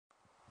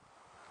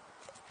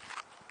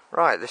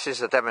Right, this is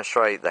to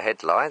demonstrate the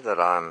headlight that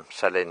I'm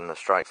selling, the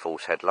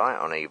Strikeforce headlight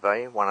on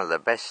eBay. One of the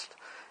best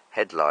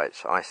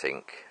headlights, I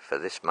think, for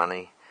this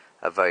money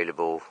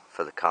available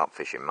for the carp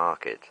fishing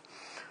market.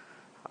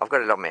 I've got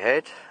it on my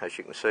head. As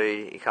you can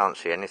see, you can't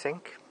see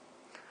anything.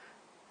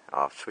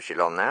 I'll switch it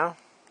on now,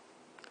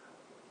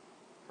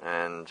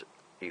 and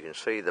you can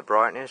see the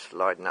brightness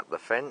lighting up the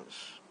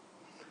fence.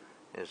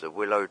 There's a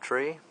willow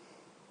tree.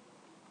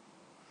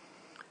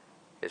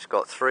 It's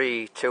got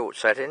 3 tilt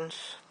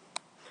settings.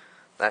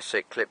 That's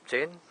it clipped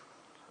in,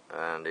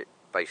 and it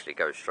basically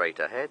goes straight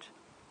ahead.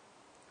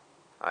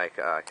 I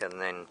can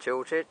then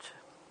tilt it,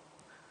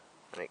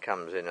 and it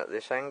comes in at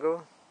this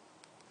angle.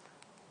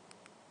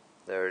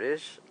 There it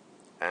is,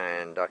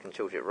 and I can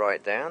tilt it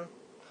right down,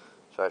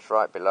 so it's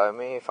right below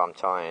me if I'm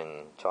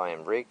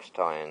tying rigs,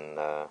 tying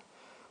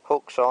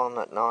hooks on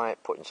at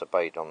night, putting some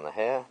bait on the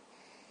hair.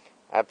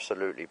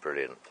 Absolutely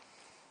brilliant.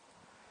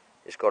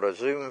 It's got a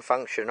zoom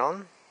function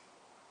on.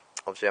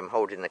 Obviously I'm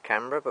holding the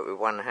camera, but with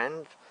one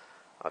hand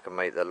I can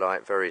make the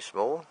light very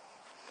small,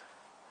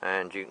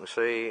 and you can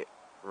see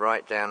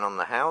right down on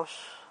the house.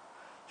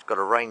 It's got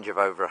a range of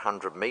over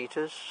 100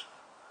 meters.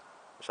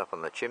 It's up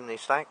on the chimney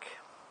stack,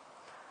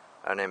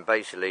 and then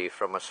basically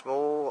from a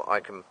small I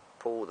can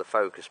pull the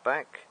focus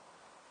back,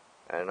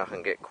 and I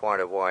can get quite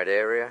a wide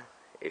area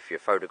if you're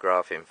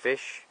photographing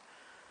fish.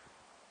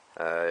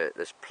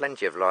 There's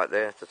plenty of light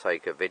there to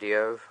take a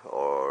video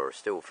or a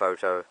still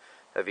photo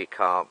of your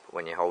carp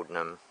when you're holding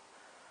them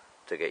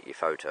to get your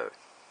photo.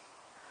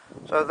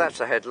 So that's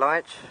the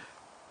headlight,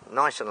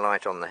 nice and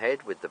light on the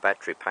head with the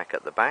battery pack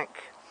at the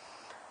back,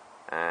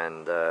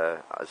 and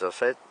as I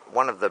said,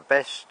 one of the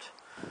best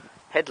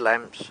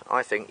headlamps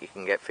I think you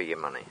can get for your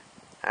money.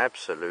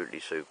 Absolutely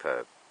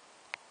superb.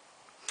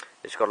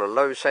 It's got a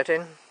low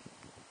setting.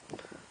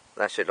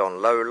 That's it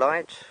on low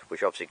light,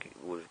 which obviously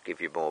will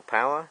give you more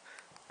power,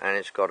 and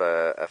it's got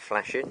a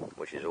flashing,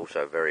 which is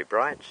also very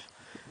bright,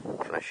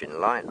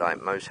 flashing light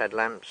like most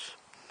headlamps,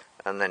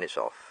 and then it's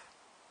off,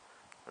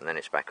 and then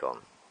it's back on.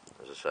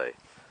 As I say,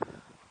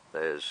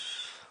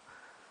 there's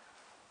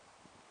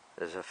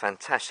a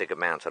fantastic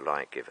amount of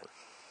light given.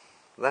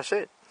 That's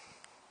it.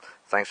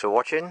 Thanks for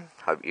watching.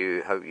 Hope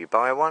you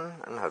buy one,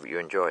 and hope you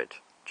enjoy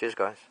it. Cheers,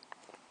 guys.